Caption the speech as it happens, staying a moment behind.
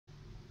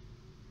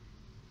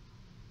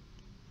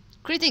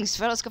Greetings,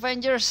 fellow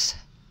scavengers!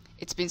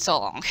 It's been so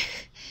long.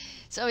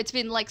 So it's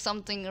been like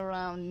something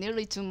around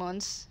nearly 2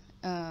 months,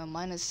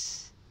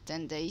 minus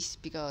 10 days,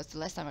 because the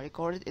last time I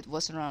recorded it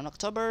was around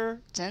October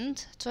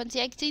 10th,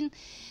 2018.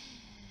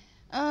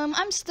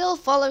 I'm still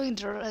following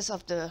the rest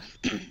of the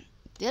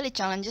daily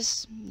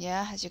challenges,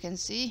 yeah, as you can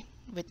see,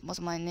 with most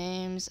of my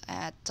names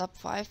at top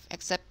 5,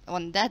 except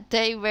on that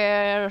day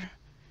where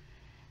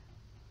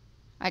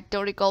I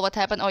don't recall what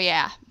happened. Oh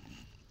yeah,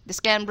 the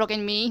scan broke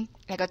in me.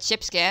 I got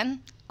ship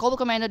scan. Cobble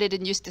Commander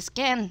didn't use the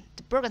scan,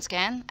 the broken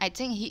scan. I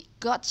think he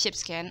got ship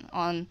scan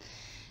on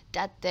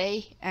that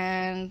day,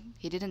 and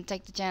he didn't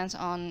take the chance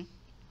on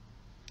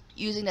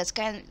using the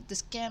scan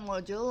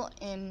module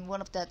in one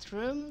of that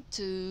room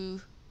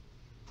to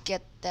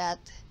get that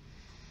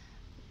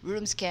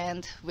room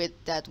scanned with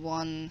that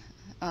one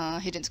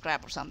hidden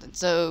scrap or something.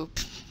 So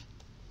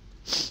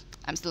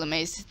I'm still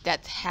amazed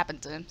that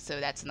happened to him. So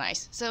that's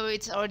nice. So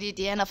it's already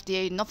the end of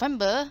the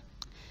November.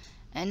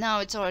 And now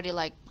it's already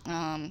like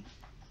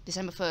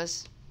December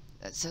 1st,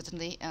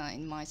 certainly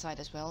in my side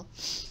as well.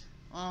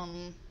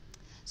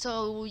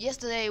 So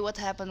yesterday what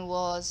happened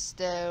was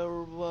there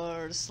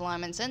were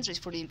slime and sentries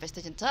for the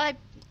infestation type,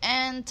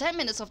 and 10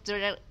 minutes of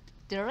the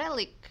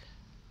relic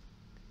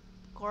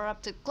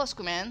corrupted close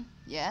command.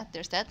 Yeah,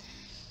 there's that.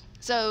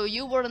 So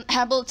you weren't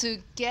able to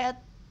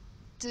get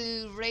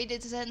to raid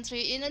the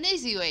sentry in an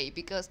easy way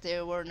because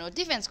there were no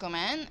defense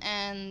command,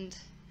 and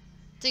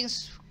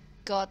things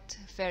got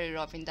very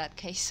rough in that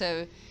case.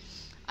 So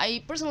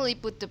I personally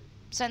put the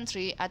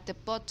sentry at the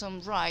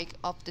bottom right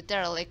of the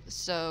derelict,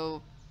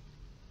 so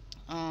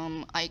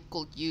I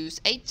could use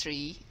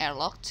A3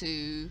 airlock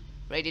to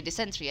raid the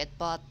sentry at,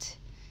 but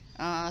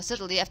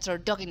certainly after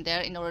docking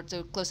there in order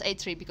to close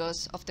A3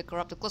 because of the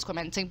corrupted close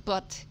command thing,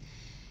 but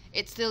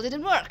it still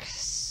didn't work.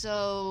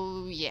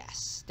 So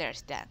yes,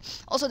 there's that.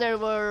 Also, there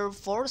were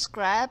 4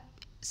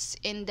 scraps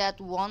in that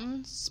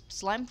one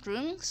slime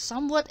room.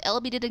 Somewhat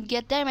LB didn't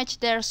get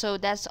damaged there, so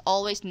that's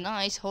always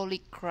nice.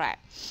 Holy crap.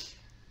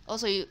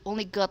 Also, you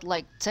only got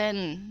like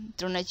 10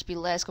 turn HP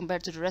less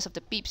compared to the rest of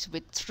the peeps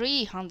with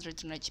 300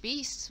 turn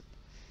HPs.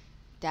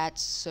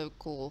 That's so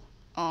cool.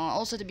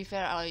 Also, to be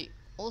fair, I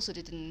also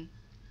didn't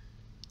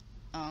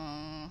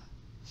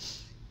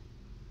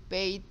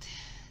bait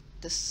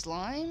the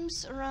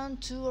slimes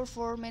around 2 or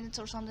 4 minutes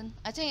or something.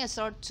 I think I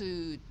started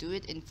to do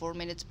it in 4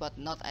 minutes, but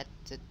not at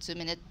the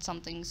 2-minute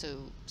something,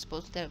 so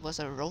suppose that was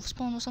a row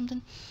spawn or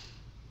something.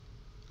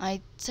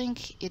 I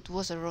think it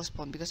was a row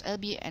spawn because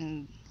LB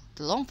and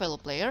the Longfellow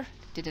player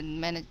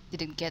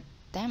didn't get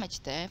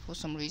damaged there for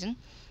some reason.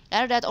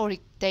 Either that or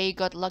they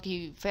got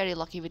lucky, very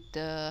lucky with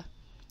the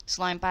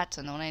slime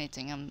pattern or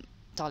anything. I'm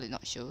totally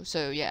not sure.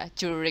 So yeah,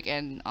 Jurek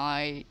and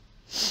I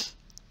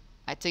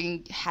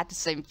think had the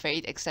same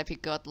fate, except he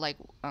got like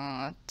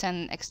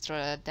 10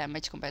 extra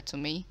damage compared to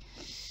me.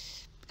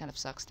 Kind of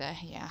sucks there,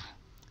 yeah.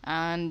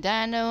 And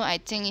Dano, I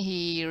think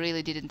he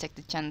really didn't take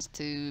the chance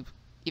to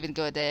even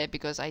go there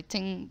because I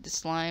think the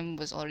slime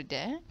was already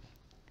there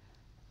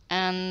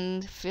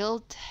and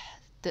filled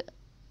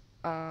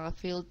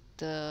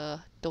the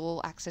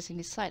door access in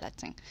his side, I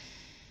think.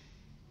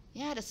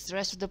 Yeah, that's the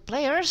rest of the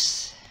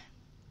players.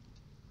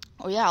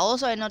 Oh yeah,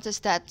 also I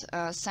noticed that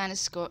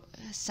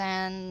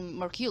San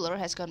Mercular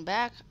has gone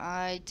back.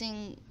 I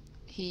think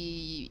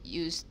he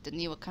used the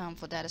new account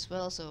for that as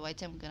well, so I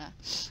think I'm gonna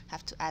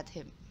have to add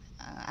him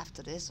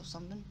after this or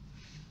something.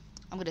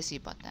 I'm gonna see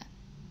about that.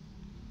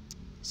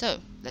 So,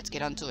 let's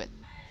get on to it.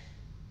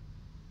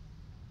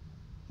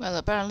 Well,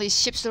 apparently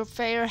ship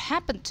surveyor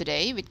happened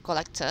today with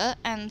collector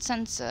and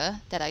sensor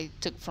that I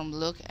took from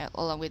Luke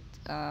along with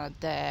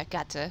the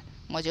Gata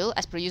module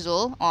as per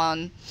usual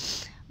on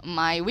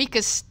my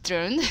weakest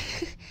turn.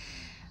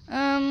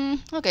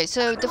 Okay,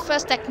 so the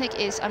first technique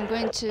is I'm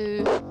going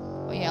to,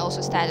 oh yeah,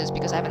 also status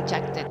because I haven't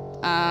checked it.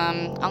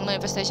 Unknown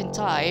infestation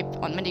type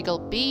on medical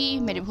B,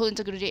 medium hull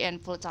integrity, and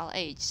volatile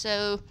age.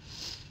 So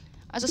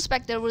I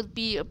suspect there will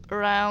be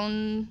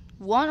around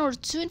 1 or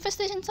 2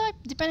 infestation type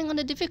depending on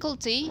the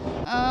difficulty.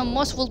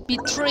 Most will be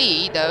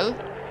 3 though.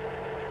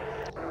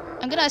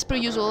 I'm gonna, as per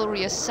usual,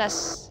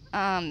 reassess.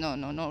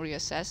 No,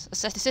 reassess.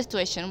 Assess the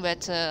situation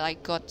whether I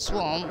got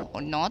swarm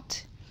or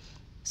not.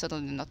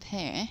 Certainly not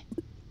here.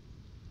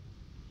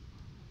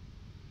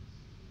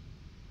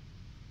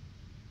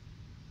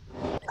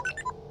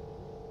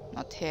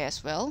 Not here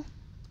as well.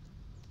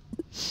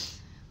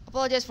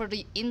 Apologize for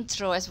the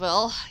intro as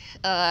well.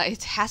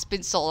 It has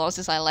been so long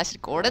since I last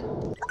recorded.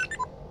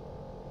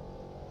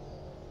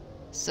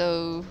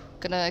 So,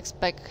 gonna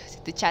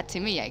expect the chat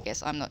to me, I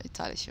guess. I'm not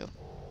entirely sure.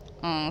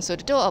 So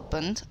the door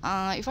opened.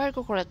 If I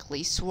recall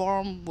correctly,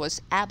 Swarm was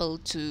able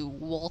to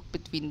walk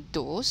between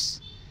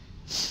doors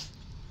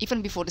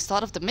even before the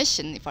start of the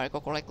mission, if I recall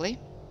correctly.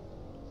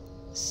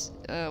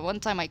 One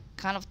time I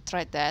kind of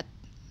tried that.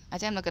 I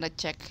think I'm not gonna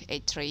check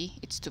A3,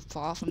 it's too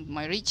far from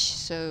my reach,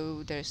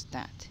 so there's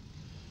that.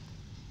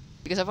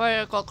 Because if I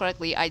recall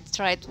correctly, I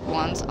tried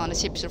once on a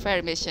ship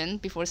surveyor mission.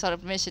 Before the start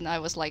of the mission, I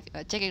was like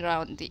checking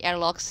around the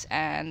airlocks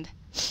and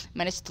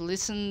managed to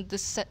listen the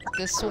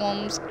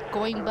swarms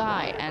going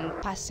by and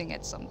passing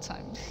at some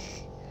time.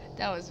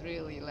 That was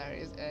really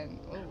hilarious, and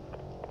oh,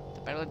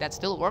 apparently that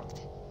still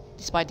worked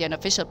despite the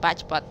unofficial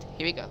patch. But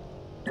here we go.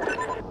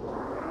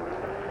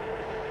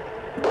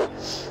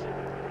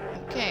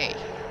 Okay,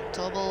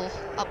 double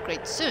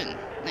upgrade soon.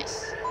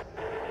 Nice.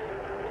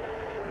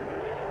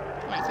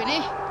 Alright, Finny,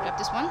 grab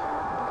this one.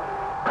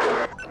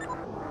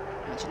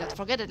 I should not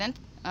forget it then.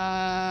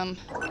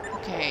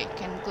 Okay,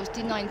 can close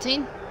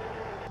D19.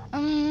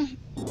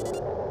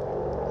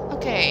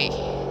 Okay.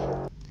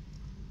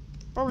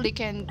 Probably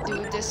can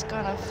do this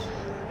kind of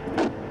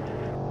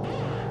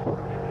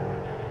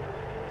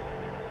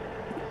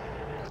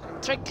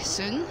trick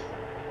soon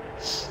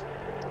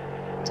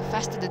to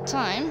fasten the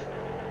time.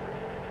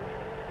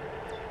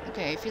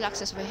 Okay, field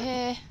access over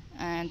here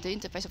and the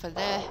interface over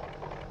there.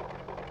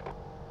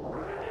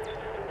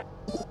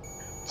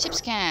 Ship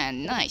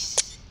scan,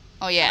 nice.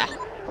 Oh yeah,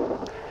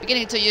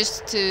 beginning to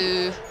used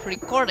to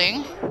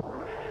recording.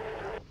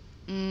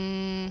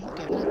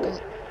 Okay, I'm gonna go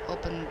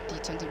open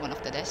D21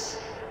 of the desk.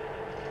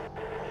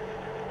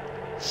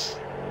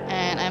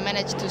 And I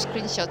managed to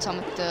screenshot some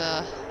of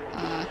the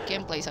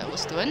gameplays I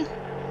was doing.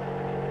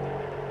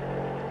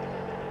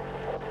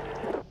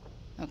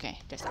 Okay,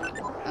 there's that.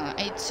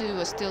 A2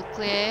 was still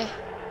clear.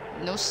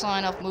 No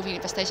sign of moving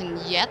infestation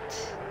yet.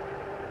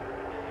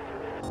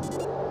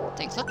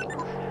 Thanks, look.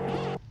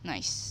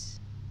 Nice.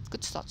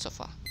 Good start so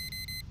far.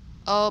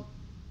 Oh,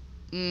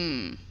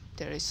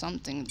 there is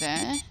something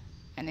there.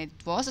 And it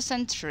was a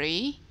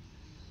sentry.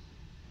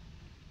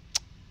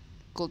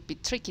 Could be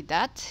tricky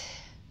that.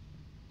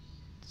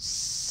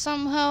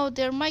 Somehow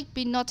there might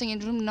be nothing in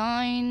room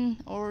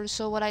 9 or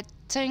so what I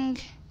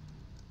think.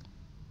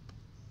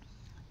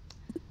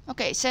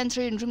 Okay,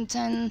 sentry in room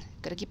 10.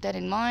 Gotta keep that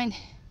in mind.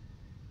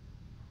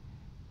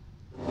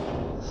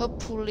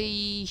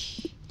 Hopefully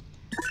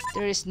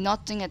there is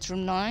nothing at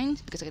room 9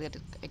 because I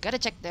gotta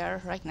check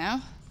there right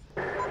now.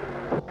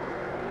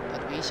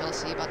 But we shall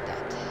see about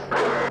that.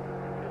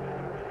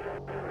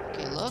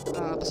 Okay, look,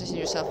 position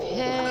yourself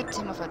here,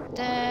 team over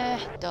there,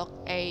 dock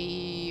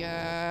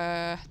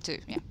A2,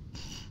 yeah.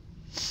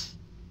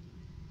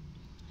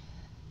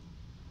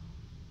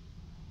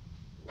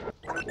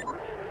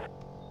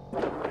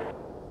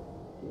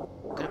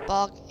 Gonna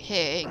park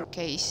here in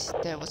case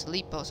there was a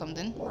leap or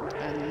something,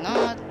 but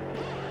not.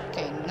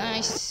 Okay,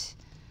 nice.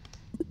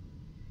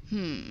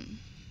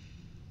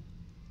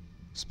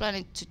 Was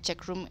planning to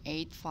check room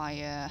 8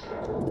 via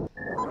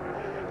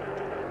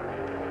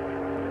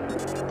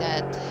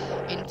that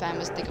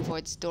infamous dig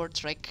avoids door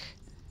trick.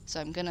 So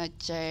I'm gonna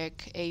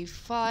check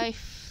A5.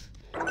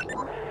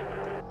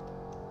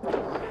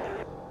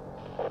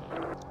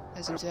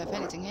 Doesn't seem to have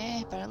anything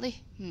here,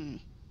 apparently.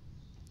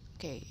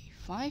 Okay,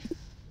 5.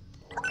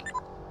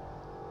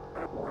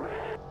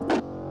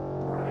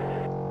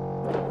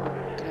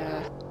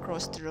 Gonna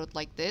cross the road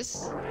like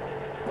this.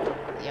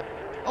 Yep.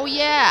 Oh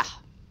yeah!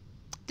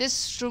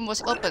 This room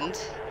was opened.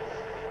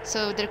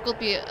 So there could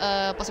be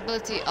a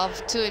possibility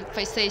of 2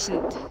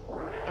 infestations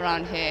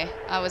around here.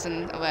 I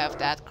wasn't aware of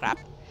that. Crap.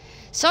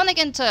 Sonic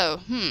and Tow.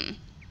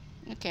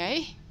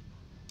 Okay.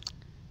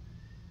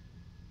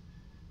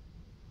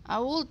 I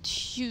would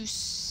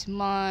use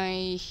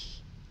my...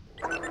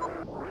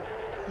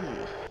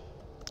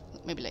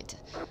 Maybe later.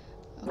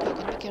 Okay,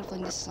 gotta be careful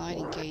in this side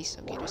in case...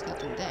 Okay, there's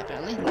nothing there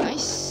apparently.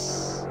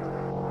 Nice.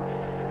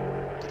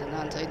 Get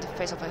another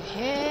interface over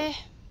here.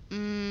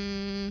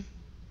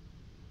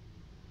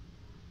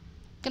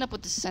 Gonna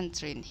put the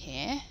sentry in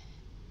here.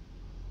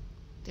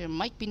 There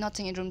might be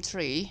nothing in room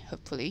 3,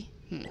 hopefully.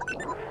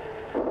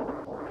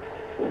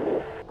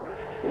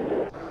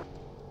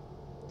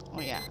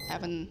 Oh yeah,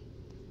 haven't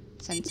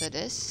censored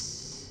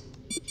this.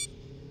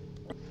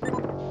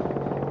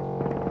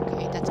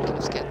 Okay, that kind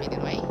of scared me in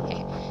a way.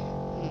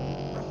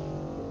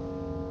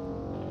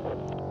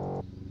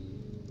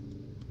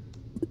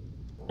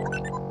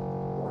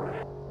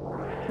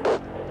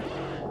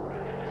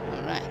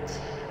 Alright.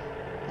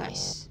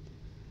 Nice.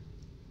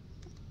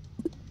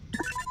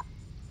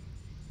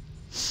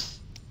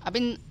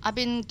 I've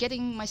been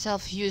getting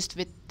myself used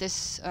with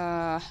this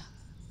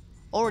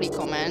already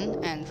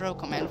command and row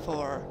command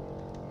for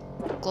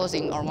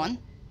closing R1.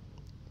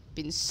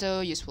 Been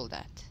so useful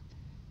that.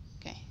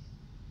 Okay.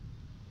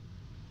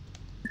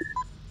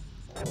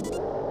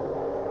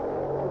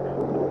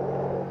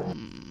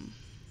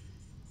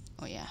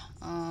 Oh yeah.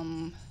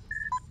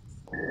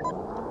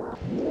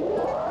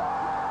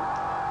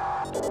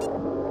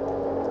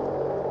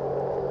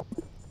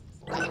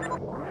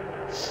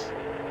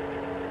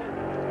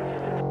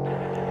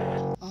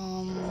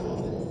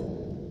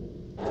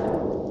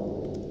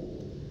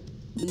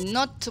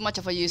 Not too much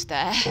of a use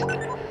there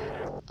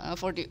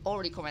for the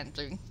already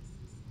commenting.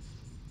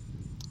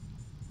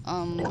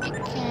 I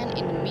can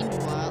in the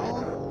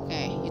meanwhile.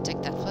 Okay, you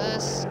take that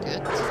first.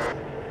 Good.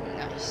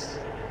 Nice.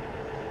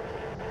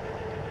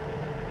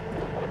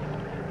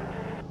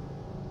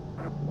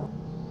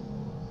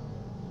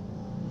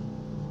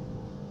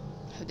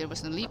 Hope there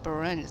was no leap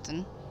or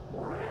anything.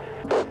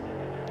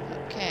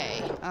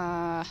 Okay.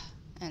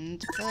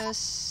 And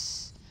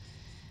first,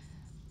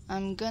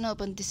 I'm gonna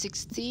open the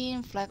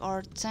 16 flag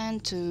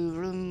R10 to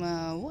room.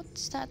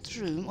 What's that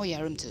room? Oh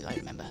yeah, room 2. I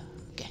remember.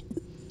 Okay.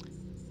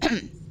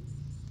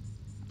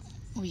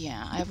 Oh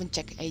yeah, I haven't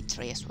checked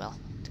A3 as well.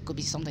 There could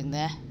be something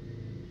there.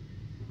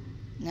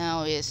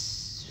 Now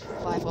is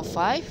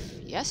 5:05.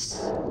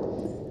 Yes.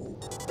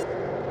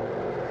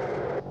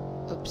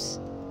 Oops.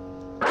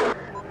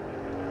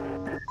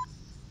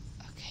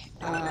 Okay.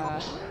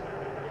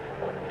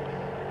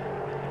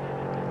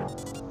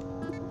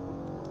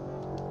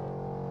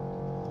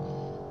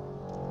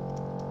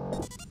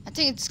 I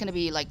think it's gonna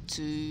be like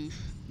 2.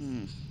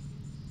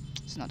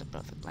 It's not a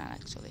perfect plan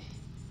actually,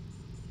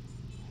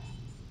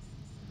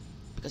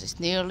 because it's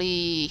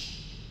nearly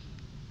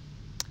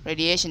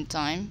radiation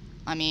time.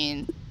 I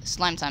mean,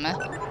 slime time, eh?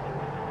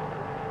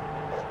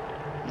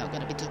 Not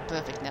gonna be too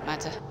perfect in that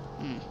matter.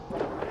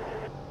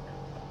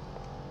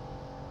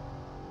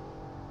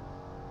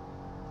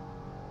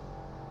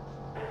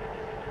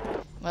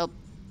 Well,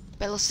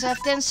 better safe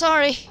than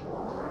sorry.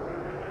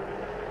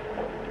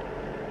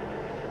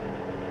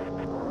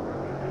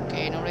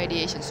 Okay, no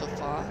radiation so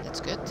far.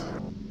 That's good.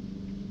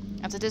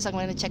 After this, I'm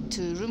gonna check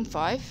to room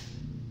 5.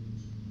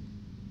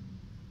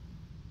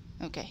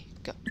 Okay,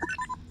 go.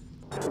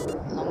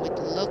 Along with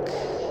the look.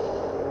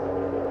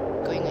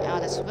 Going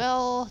out as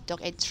well.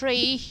 Dock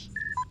A3.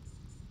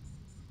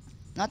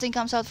 Nothing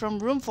comes out from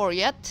room 4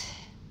 yet.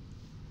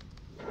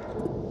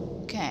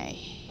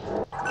 Okay.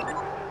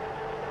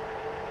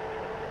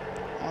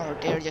 Or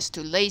they're just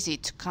too lazy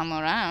to come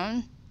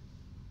around.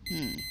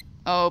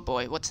 Oh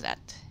boy, what's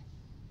that?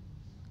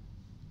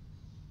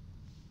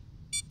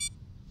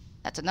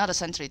 That's another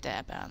sentry there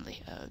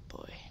apparently. Oh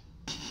boy.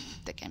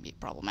 That can be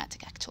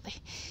problematic actually.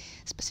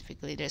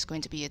 Specifically, there's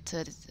going to be a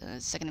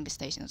second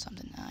infestation or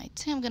something. I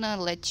think I'm gonna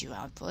let you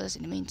out first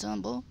in the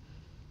meantime, boy.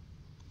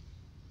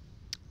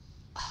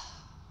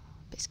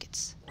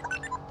 Biscuits.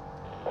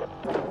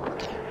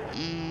 Okay.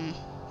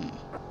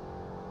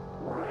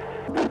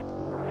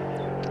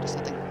 There's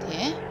nothing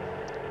here.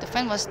 The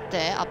fan was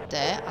there, up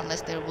there,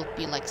 unless there would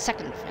be like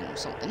second fan or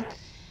something.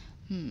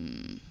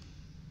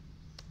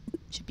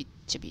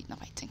 Should be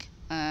enough, I think.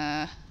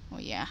 Oh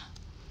yeah.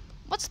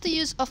 What's the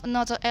use of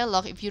another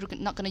airlock if you're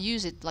not gonna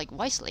use it like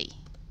wisely?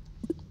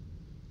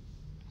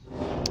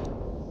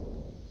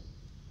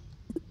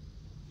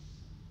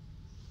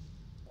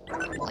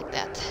 Like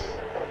that.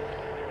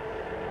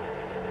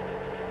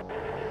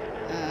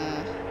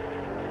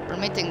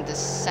 Permitting the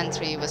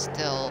sentry was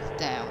still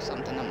there or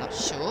something, I'm not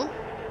sure.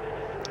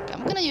 Okay,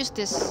 I'm gonna use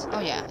this. Oh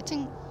yeah, I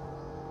think.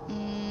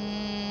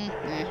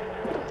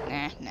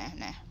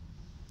 Nah.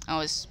 I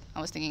was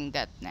thinking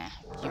that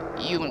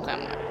you won't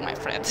come, my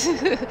friend.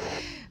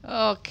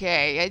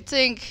 Okay, I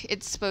think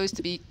it's supposed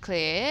to be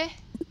clear.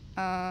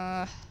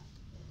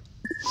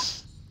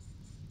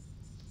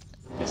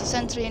 There's a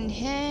sentry in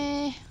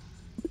here.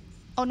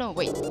 Oh no,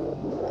 wait. I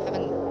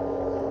haven't.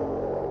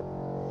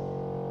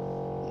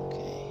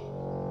 Okay.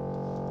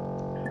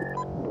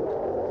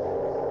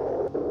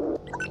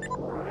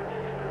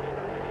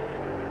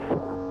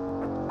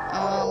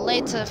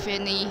 Later,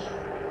 Finny.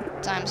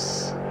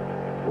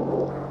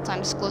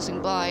 Time's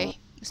closing by.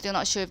 Still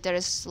not sure if there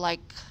is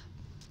like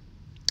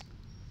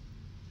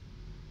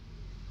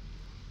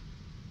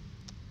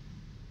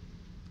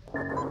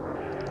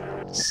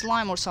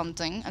slime or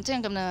something. I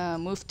think I'm gonna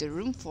move the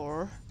room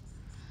 4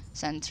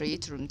 sentry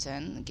to room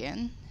 10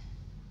 again.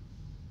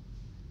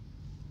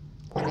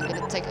 And I'm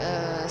gonna take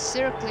a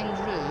circling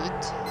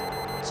route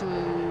to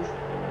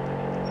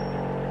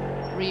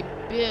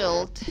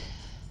rebuild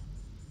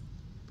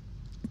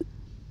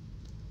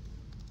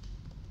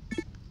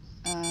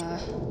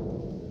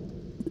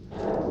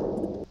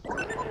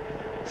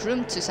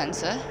room 2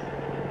 sensor.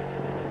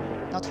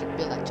 Not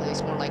rebuild actually,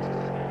 it's more like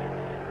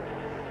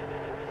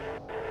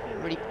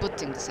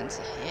rebooting the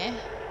sensor here.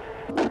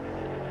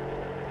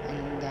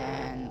 And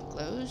then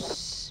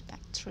close, back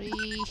 3.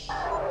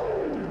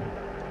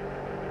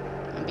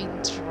 I've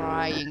been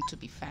trying to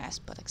be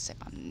fast, but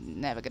except I'm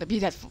never gonna be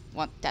that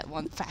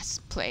one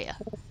fast player.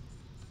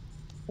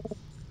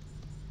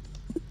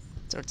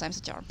 Third time's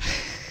a charm.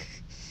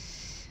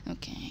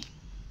 Okay.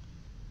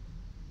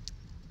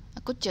 I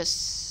could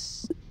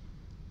just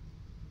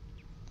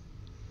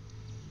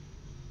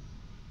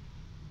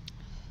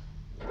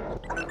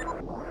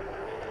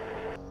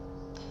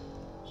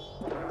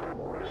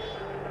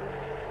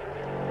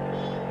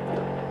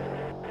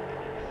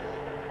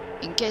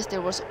in case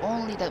there was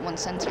only that one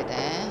sentry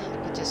there, I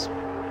could just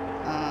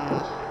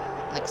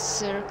like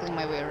circling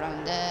my way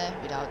around there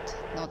without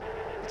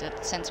the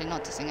sentry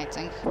noticing, I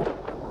think.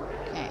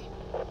 Okay.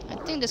 I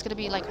think there's gonna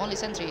be like only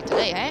sentry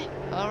today, eh?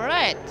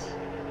 Alright.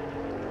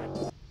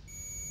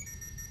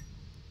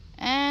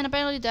 And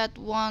apparently that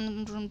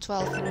one room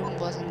 12 room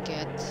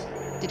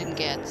didn't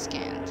get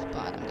scanned,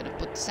 but I'm gonna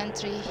put the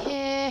sentry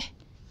here.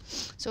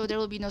 So there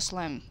will be no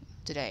slime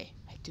today.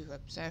 I do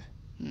hope so.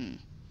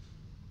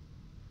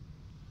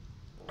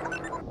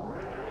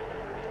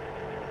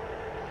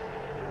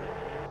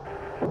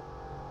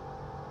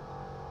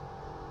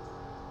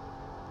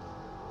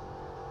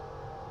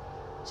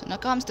 So now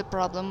comes the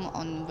problem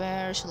on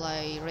where shall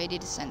I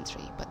radiate the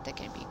sentry, but that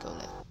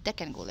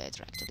can go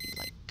later actually,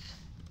 like.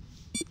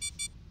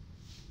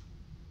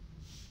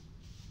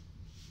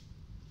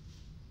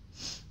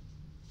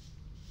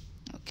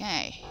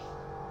 Okay.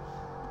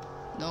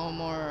 No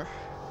more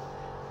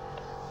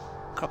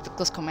corrupted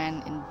close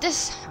command in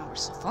this hour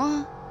so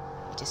far,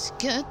 which is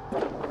good.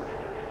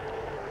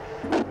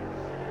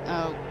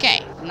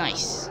 Okay,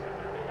 nice.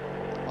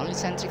 Only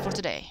sentry for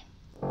today.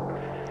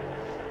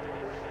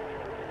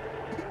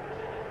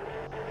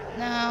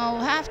 Now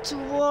have to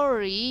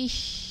worry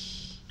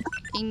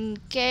in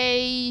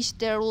case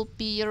there will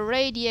be a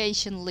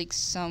radiation leak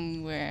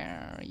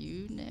somewhere.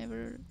 You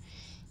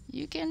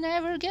can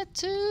never get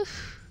to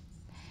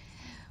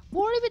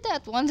worry with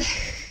that one.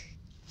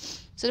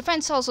 So the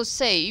fence also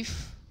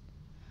safe.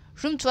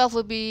 Room 12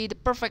 will be the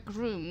perfect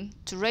room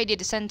to radiate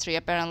the sentry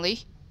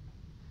apparently.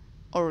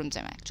 Or room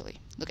 10 actually.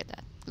 Look at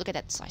that. Look at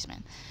that size,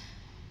 man.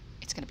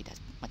 It's gonna be that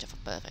much of a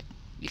perfect.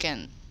 You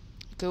can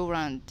go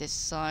around this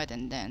side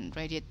and then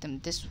radiate them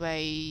this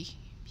way.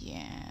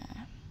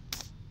 Yeah.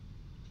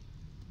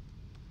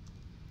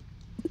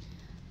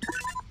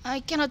 I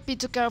cannot be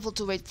too careful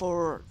to wait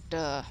for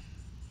the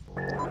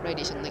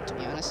radiation leak, to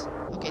be honest.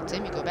 Okay,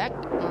 Tim, you go back.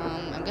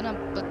 I'm gonna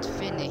put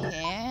Finn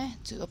here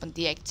to open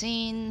the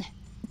 18.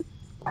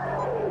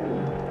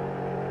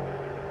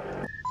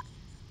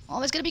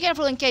 Always gotta be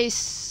careful in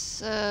case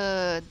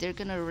they're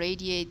gonna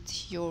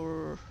radiate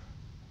your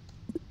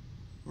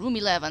room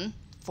 11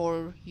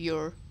 for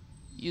your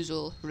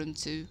usual room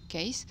 2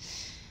 case.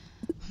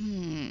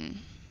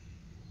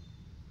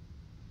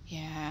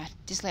 Yeah,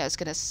 this layout's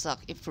gonna suck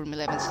if room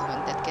 11 is the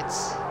one that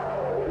gets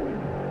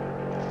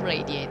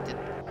radiated.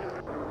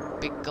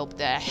 Big gulp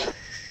there.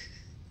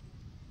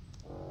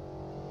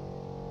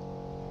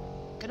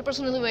 Gonna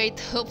personally wait.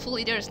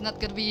 Hopefully there's not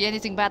gonna be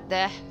anything bad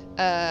there.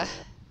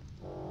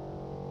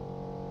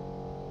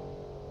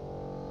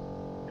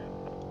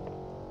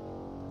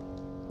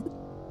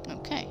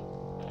 Okay.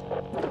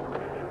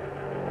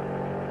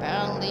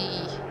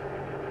 Apparently.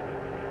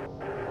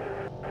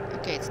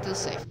 Okay, it's still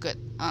safe. Good.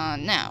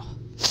 Now.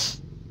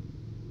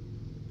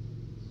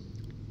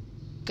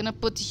 Gonna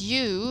put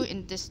you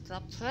in this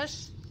trap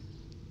first.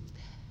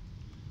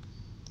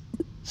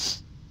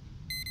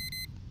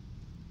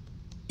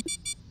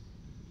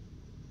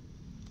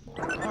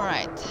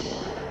 Alright.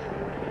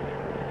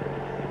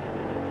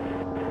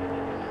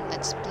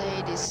 Let's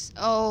play this.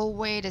 Oh,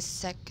 wait a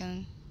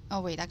second.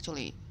 Oh, wait,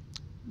 actually.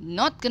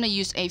 Not gonna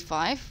use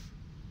A5.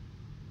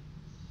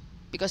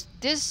 Because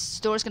this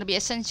door is gonna be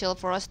essential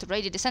for us to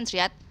radiate the sentry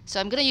at. So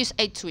I'm gonna use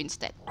A2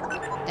 instead.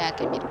 That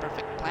can be the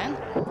perfect plan.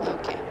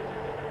 Okay.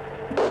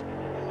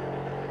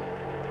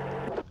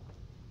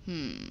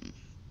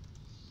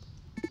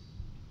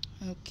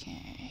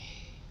 Okay.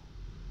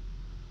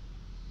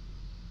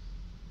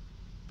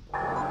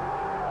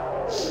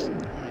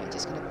 I'm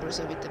just gonna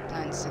pursue with the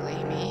plan,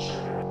 silly me.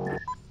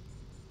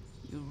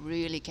 You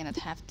really cannot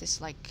have this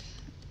like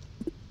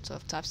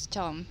 12 types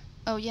charm.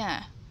 Oh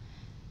yeah.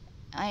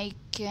 I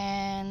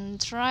can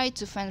try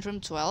to find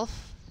room 12.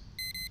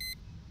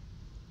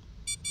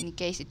 In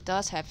case it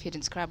does have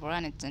hidden scrap or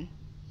anything.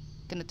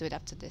 Gonna do it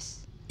after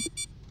this.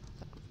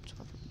 Flag room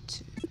 12, room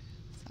 2,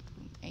 flag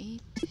room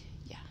 8.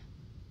 Yeah.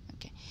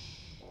 Okay.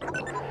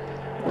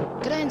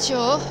 Gotta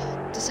ensure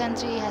the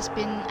sentry has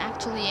been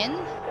actually in.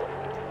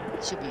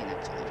 It should be in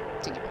actually.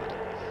 Think about it.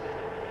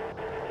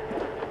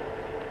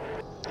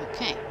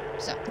 Okay.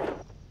 So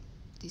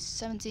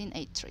this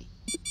 1783.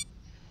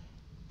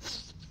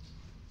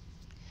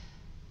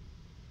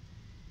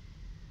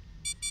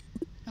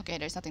 Okay,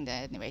 there's nothing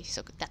there anyway,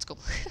 so that's cool.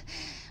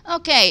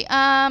 Okay,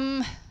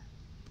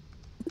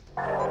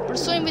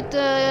 pursuing with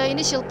the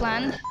initial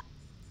plan.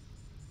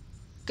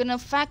 Gonna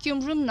vacuum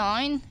room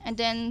 9 and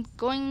then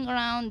going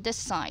around this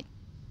side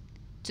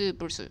to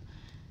pursue.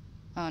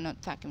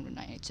 Not vacuum room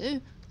 9,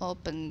 A2.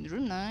 Open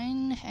room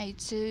 9,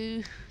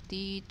 A2,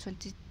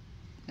 D20.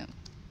 No.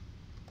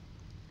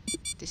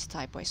 This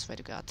typo, I swear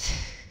to God.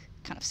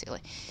 Kind of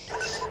silly.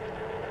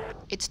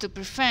 It's to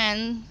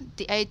prevent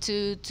the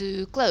A2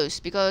 to close,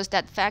 because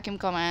that vacuum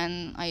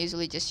command I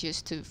usually just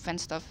use to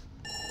vent stuff.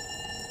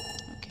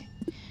 Okay.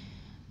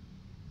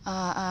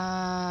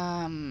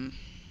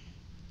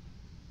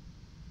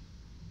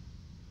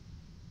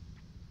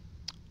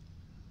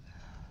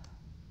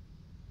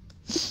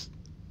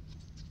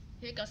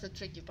 Here comes the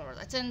tricky part.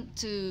 I tend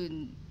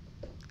to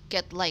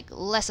get like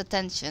less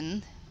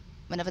attention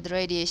whenever the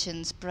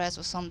radiation spreads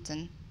or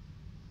something.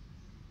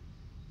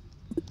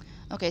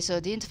 Okay, so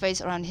the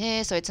interface around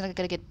here, so it's not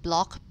gonna get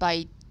blocked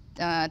by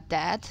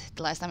that.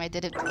 The last time I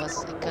did it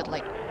was I got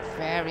like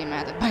very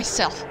mad at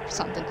myself or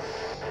something.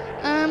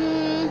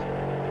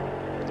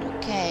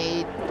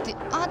 Okay, the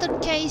other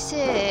case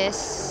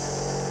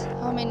is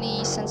how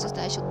many sensors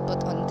that I should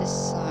put on this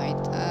side?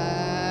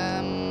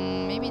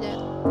 Maybe that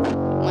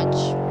much.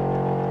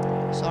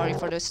 Sorry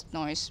for this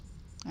noise.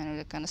 I know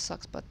that kind of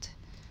sucks, but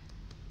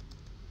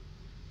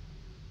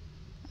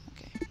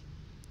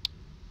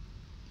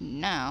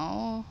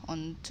now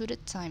on to the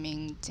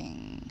timing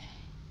thing.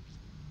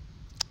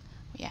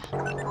 Yeah.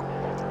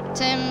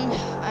 Tim,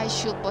 I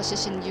should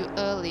position you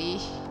early.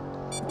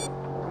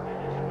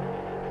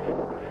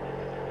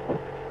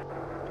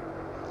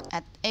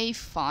 At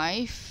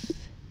A5.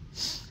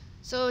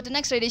 So the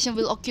next radiation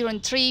will occur in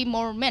 3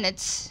 more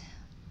minutes.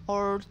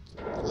 Or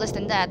less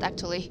than that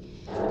actually.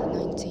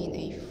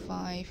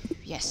 19A5.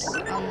 Yes.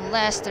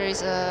 Unless there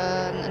is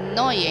an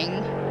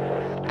annoying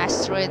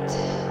asteroid,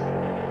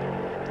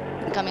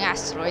 incoming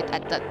asteroid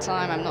at that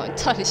time. I'm not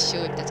entirely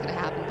sure if that's gonna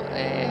happen, but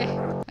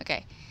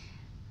okay.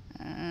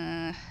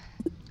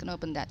 Gonna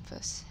open that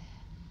first.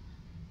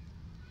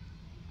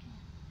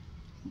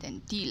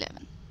 Then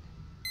D11.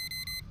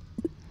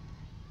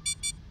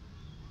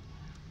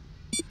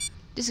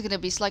 This is gonna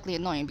be slightly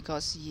annoying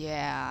because,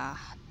 yeah,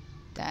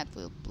 that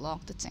will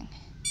block the thing.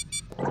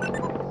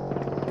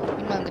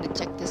 Meanwhile, I'm gonna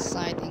check this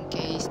side in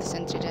case the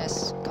sentry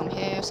does come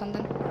here or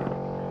something.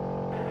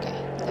 Okay,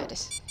 there it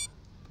is.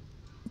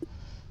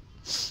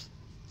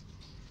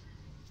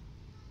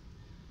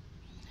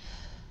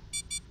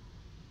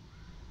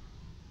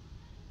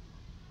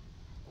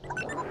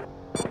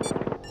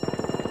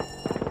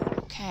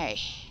 Okay,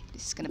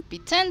 this is gonna be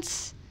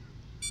tense.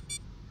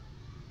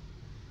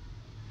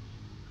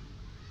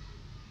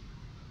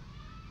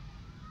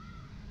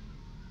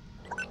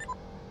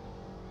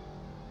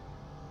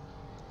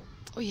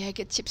 Oh yeah, I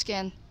get chip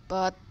scan,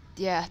 but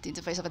yeah, the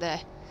interface over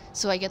there.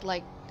 So I get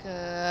like,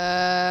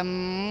 I'm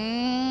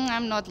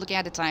not looking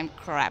at the time,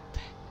 crap.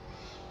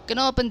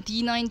 Gonna open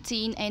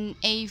D19 and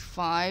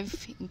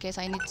A5 in case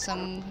I need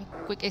some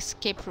quick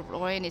escape route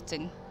or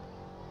anything.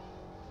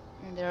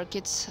 And there are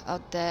kids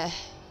out there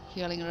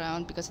healing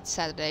around because it's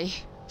Saturday.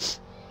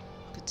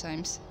 Good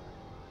times.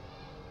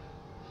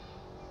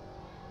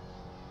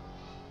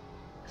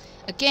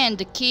 Again,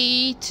 the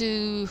key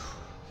to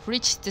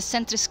reach the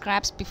sentry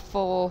scraps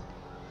before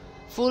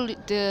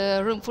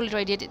the room fully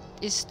radiated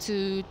is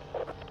to,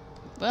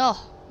 well,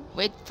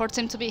 wait for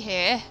Tim to be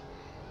here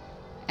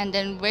and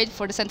then wait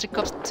for the sentry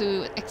corps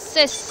to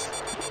exist.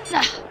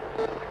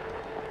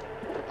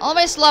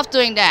 Always love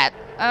doing that.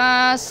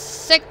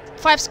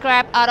 5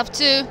 scrap out of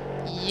 2.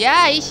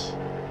 Yay!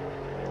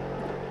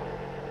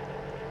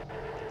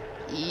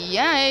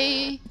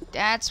 Yay!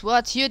 That's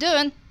what you're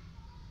doing.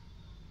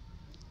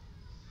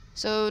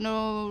 So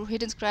no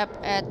hidden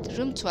scrap at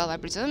room 12, I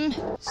presume.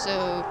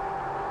 So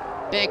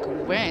big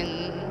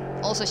win.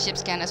 Also ship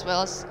scan as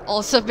well.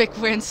 Also big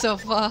win so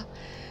far.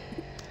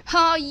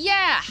 Oh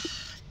yeah!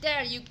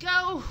 There you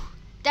go.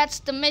 That's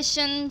the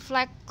mission.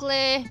 Flag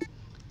clear.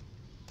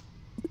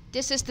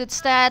 This is the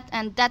stat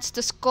and that's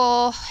the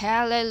score.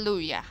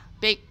 Hallelujah.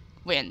 Big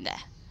win there.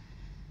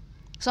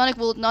 Sonic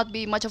will not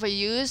be much of a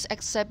use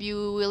except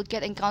you will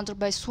get encountered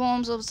by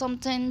swarms or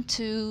something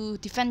to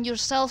defend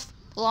yourself,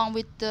 along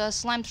with the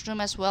slime room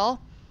as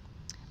well.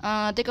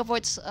 Dick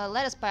Avoid's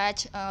latest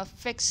patch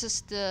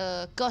fixes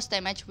the ghost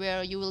damage,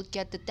 where you will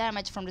get the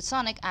damage from the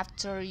Sonic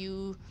after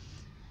you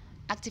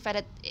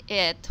activated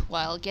it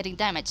while getting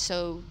damage,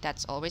 so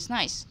that's always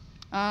nice.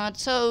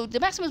 So the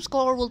maximum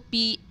score will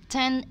be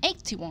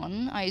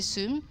 1081, I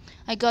assume.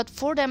 I got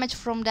 4 damage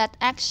from that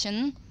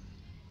action.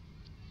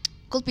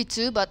 Could be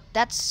 2, but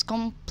that's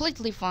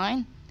completely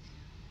fine,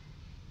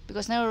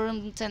 because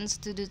NeuroRoom tends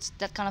to do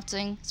that kind of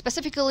thing,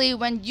 specifically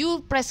when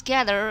you press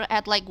gather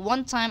at like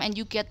 1 time and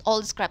you get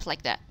all the scraps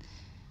like that.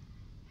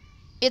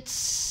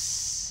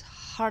 It's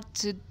hard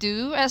to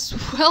do as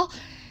well,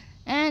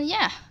 and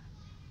yeah,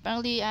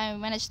 apparently I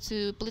managed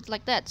to pull it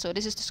like that. So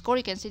this is the score,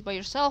 you can see it by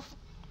yourself.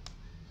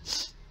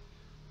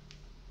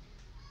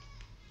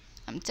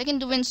 I'm taking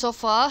the win so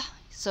far,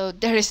 so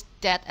there is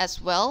that as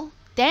well.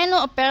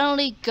 Dano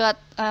apparently got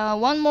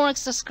 1 more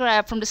extra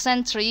scrap from the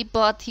sentry,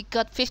 but he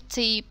got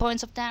 50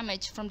 points of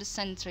damage from the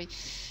sentry.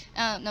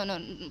 No,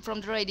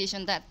 from the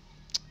radiation.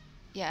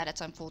 Yeah,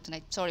 that's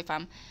unfortunate. Sorry,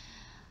 fam.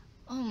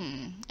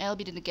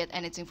 LB didn't get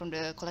anything from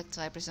the collector,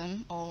 I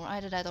presume, or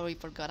either that or he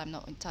forgot. I'm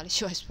not entirely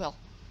sure as well.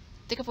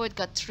 Tickavoid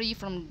got 3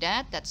 from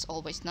that. That's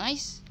always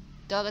nice.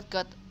 Doggett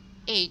got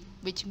 8,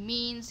 which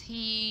means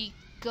he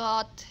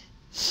got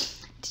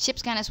the chip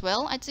scan as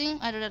well, I think.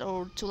 Either that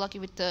or too lucky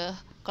with the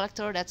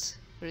collector. That's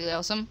really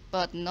awesome,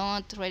 but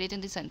not radiating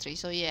the sentry,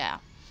 so yeah.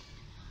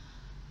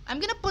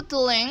 I'm gonna put the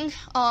link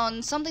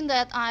on something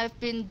that I've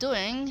been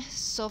doing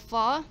so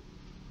far.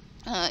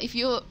 If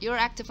you're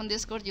active on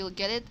Discord, you'll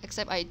get it,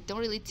 except I don't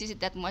really tease it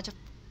that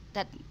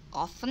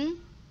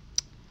often.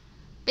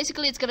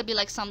 Basically, it's gonna be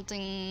like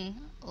something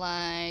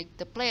like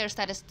the player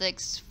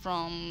statistics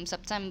from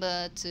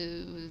September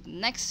to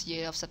next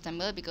year of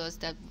September, because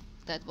that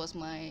was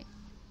my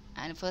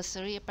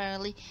anniversary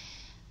apparently,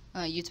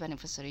 YouTube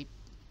anniversary,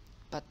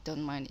 but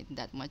don't mind it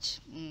that much.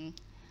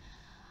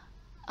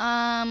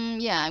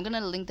 Yeah, I'm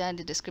gonna link that in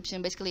the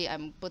description. Basically,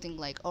 I'm putting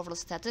like overall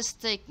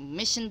statistic,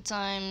 mission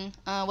time.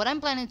 What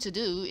I'm planning to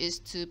do is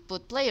to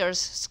put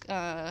players'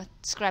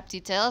 scrap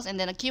details and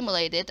then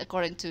accumulate it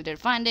according to their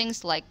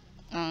findings, like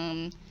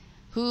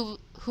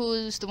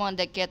who's the one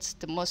that gets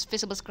the most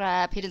visible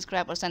scrap, hidden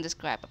scrap, or center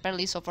scrap.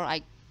 Apparently, so far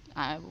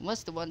I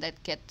was the one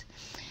that get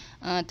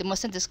the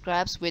most center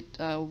scraps with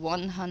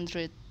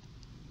 100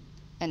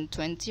 and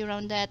 20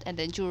 around that, and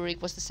then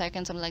Zurich was the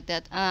second, something like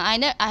that. I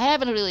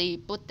haven't really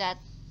put that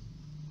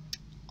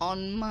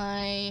on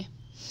my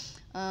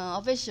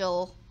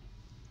official,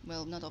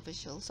 well, not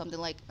official, something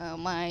like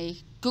my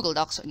Google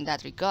Docs in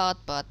that regard,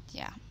 but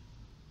yeah,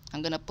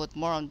 I'm gonna put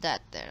more on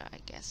that there, I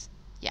guess.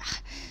 Yeah,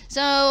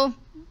 so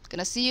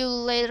gonna see you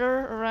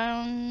later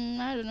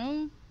around, I don't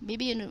know,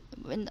 maybe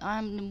when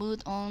I'm in the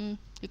mood on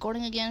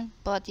recording again.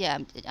 But yeah,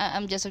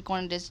 I'm just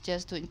recording this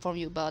just to inform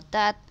you about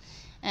that,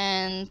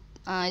 and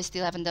I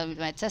still haven't done with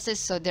my thesis,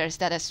 so there's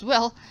that as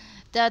well.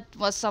 That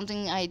was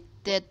something I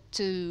did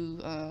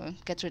to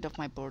get rid of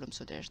my boredom,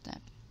 so there's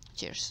that.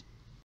 Cheers.